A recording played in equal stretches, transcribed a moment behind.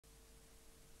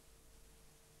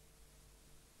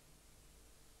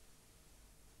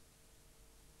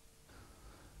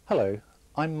Hello,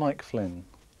 I'm Mike Flynn.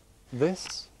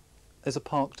 This is a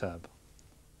PARC Tab,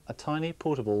 a tiny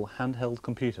portable handheld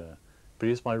computer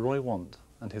produced by Roy Want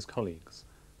and his colleagues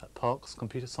at PARC's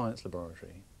Computer Science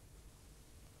Laboratory.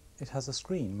 It has a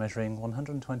screen measuring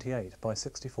 128 by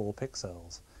 64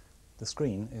 pixels. The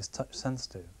screen is touch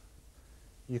sensitive.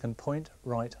 You can point,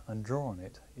 write and draw on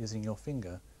it using your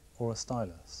finger or a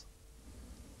stylus.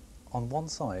 On one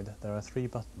side there are 3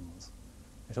 buttons.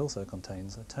 It also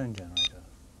contains a tone generator.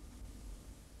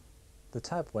 The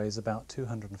tab weighs about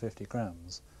 250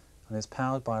 grams and is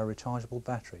powered by a rechargeable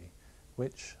battery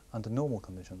which, under normal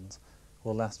conditions,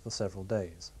 will last for several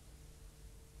days.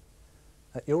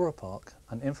 At EuroPARC,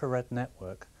 an infrared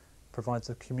network provides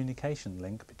a communication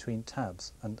link between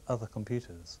tabs and other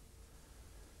computers.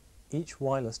 Each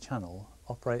wireless channel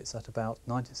operates at about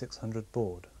 9600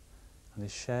 baud and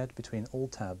is shared between all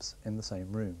tabs in the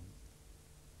same room.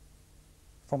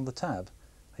 From the tab,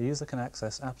 a user can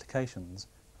access applications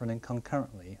running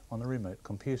concurrently on a remote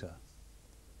computer.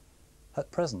 At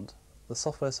present, the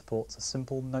software supports a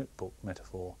simple notebook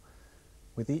metaphor,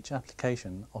 with each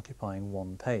application occupying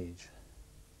one page.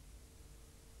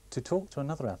 To talk to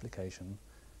another application,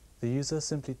 the user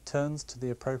simply turns to the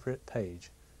appropriate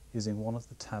page using one of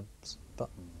the tab's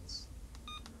buttons.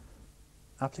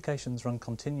 Applications run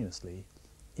continuously,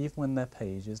 even when their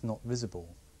page is not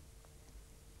visible.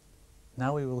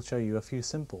 Now we will show you a few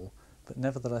simple, but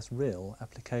nevertheless real,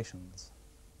 applications.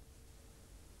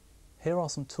 Here are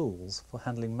some tools for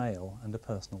handling mail and a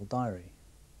personal diary.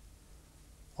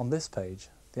 On this page,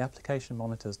 the application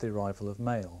monitors the arrival of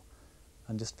mail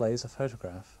and displays a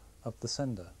photograph of the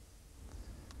sender.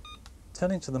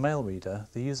 Turning to the mail reader,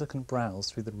 the user can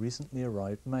browse through the recently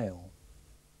arrived mail.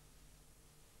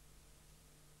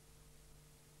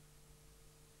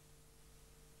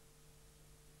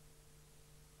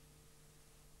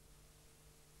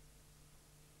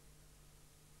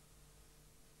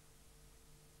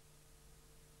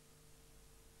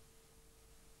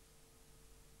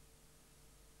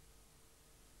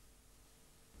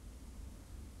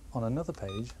 On another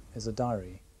page is a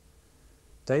diary.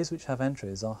 Days which have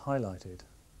entries are highlighted.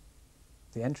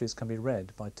 The entries can be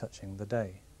read by touching the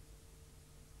day.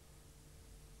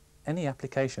 Any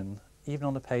application, even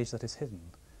on a page that is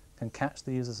hidden, can catch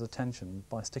the user's attention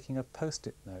by sticking a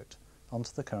post-it note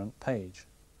onto the current page.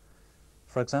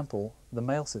 For example, the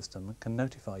mail system can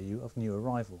notify you of new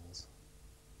arrivals.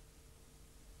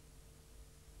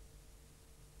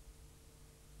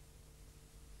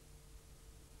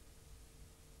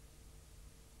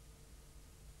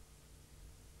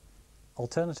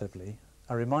 Alternatively,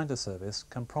 a reminder service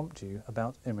can prompt you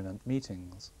about imminent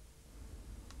meetings.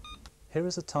 Here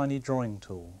is a tiny drawing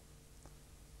tool.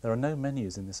 There are no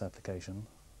menus in this application.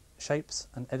 Shapes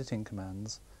and editing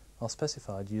commands are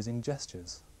specified using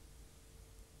gestures.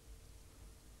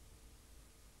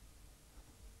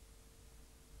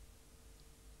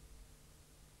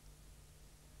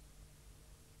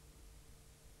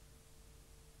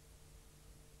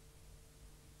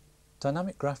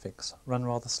 Dynamic graphics run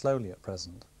rather slowly at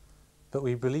present, but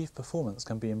we believe performance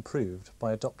can be improved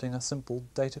by adopting a simple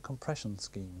data compression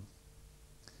scheme.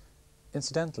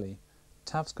 Incidentally,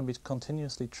 tabs can be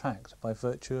continuously tracked by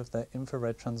virtue of their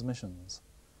infrared transmissions.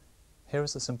 Here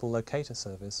is a simple locator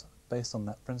service based on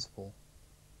that principle.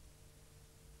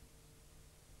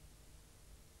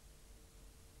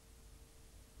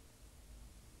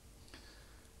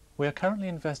 We are currently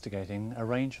investigating a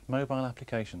range of mobile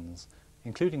applications,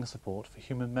 including support for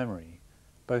human memory,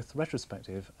 both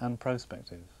retrospective and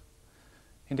prospective.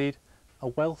 Indeed, a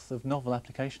wealth of novel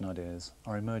application ideas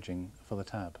are emerging for the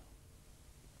tab.